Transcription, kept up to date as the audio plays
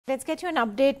Let's get you an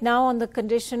update now on the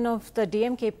condition of the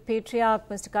DMK patriarch,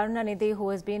 Mr. Karunanidhi, who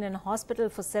has been in hospital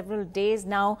for several days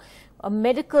now. A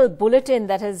medical bulletin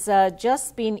that has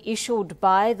just been issued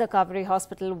by the Kauvery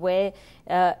hospital where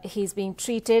he's being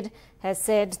treated has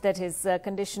said that his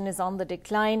condition is on the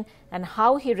decline, and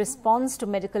how he responds to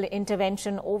medical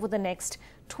intervention over the next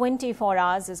 24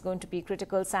 hours is going to be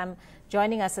critical. Sam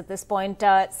joining us at this point.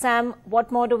 Sam,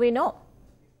 what more do we know?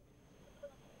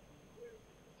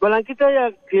 Well, Ankita,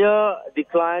 a clear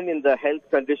decline in the health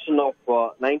condition of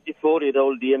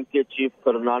 94-year-old DMK Chief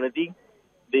Karunanidhi.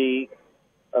 The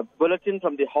bulletin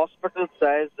from the hospital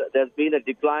says there's been a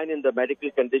decline in the medical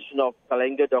condition of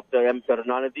Kalaignar Dr. M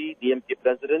Karunanidhi, DMK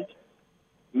President.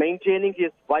 Maintaining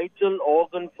his vital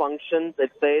organ functions,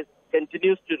 it says,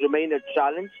 continues to remain a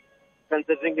challenge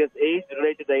considering his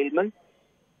age-related ailments.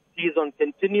 He is on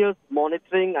continuous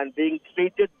monitoring and being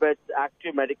treated with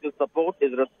active medical support.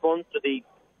 His response to the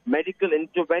medical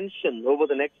intervention over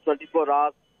the next 24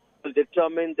 hours will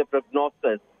determine the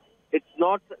prognosis. It's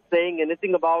not saying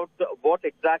anything about what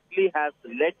exactly has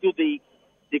led to the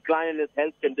decline in his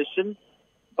health condition,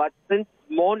 but since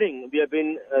morning we have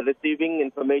been receiving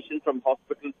information from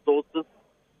hospital sources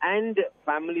and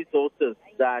family sources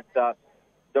that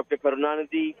Dr.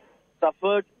 Karunanidhi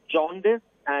suffered jaundice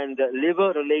and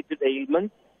liver-related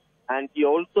ailments, and he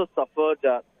also suffered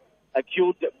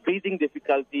acute breathing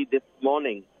difficulty this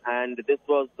morning. And this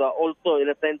was also, in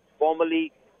a sense,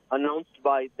 formally announced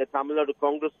by the Tamil Nadu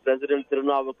Congress President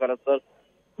Tirunavukkarasar,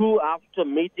 who, after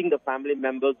meeting the family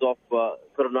members of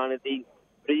Karunanidhi,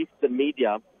 briefed the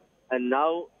media. And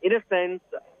now, in a sense,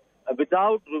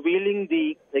 without revealing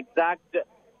the exact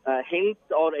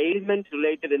health or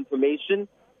ailment-related information,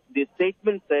 the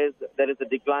statement says there is a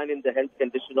decline in the health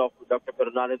condition of Dr.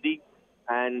 Karunanidhi,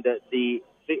 and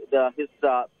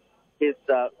his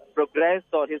progress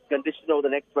or his condition over the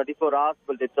next 24 hours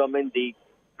will determine the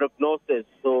prognosis.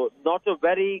 So not a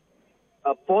very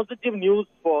positive news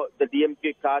for the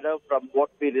DMK cadre from what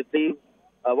we have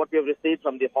received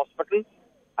from the hospital.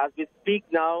 As we speak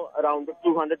now, around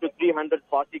 200 to 300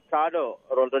 party cadre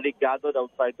are already gathered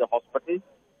outside the hospital.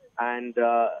 And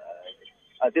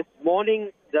this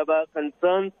morning there were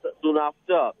concerns soon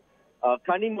after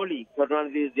Kanimoli,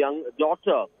 Karunanidhi's young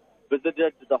daughter,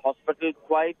 visited the hospital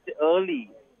quite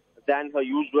early than her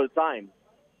usual time.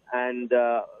 And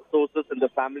sources in the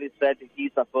family said he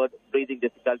suffered breathing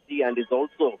difficulty and is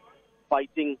also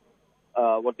fighting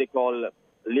what they call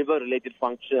liver-related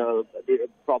function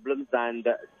problems and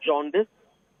jaundice.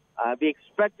 We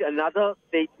expect another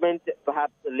statement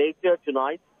perhaps later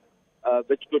tonight,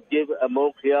 which could give a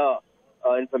more clear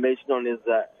information on his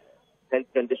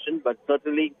health condition. But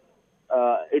certainly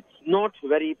it's not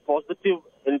very positive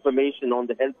information on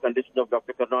the health condition of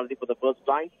Dr. Karunanidhi for the first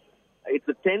time. It's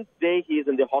the 10th day he is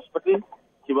in the hospital.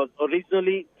 He was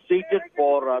originally treated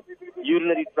for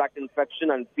urinary tract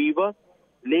infection and fever.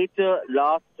 Later,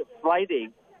 last Friday,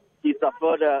 he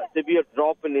suffered a severe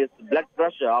drop in his blood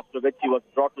pressure, after which he was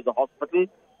brought to the hospital.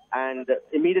 And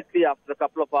immediately after a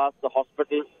couple of hours, the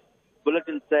hospital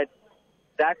bulletin said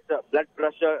that blood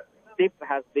pressure dip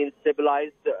has been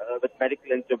stabilized with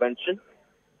medical intervention.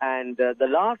 And the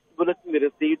last bulletin we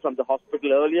received from the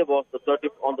hospital earlier was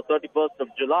on the 31st of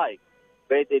July,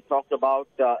 where they talked about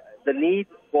the need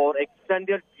for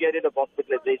extended period of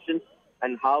hospitalization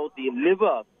and how the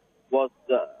liver was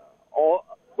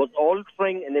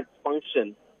altering in its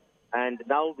function. And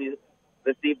now we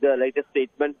received the latest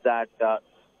statement that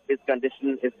his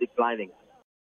condition is declining.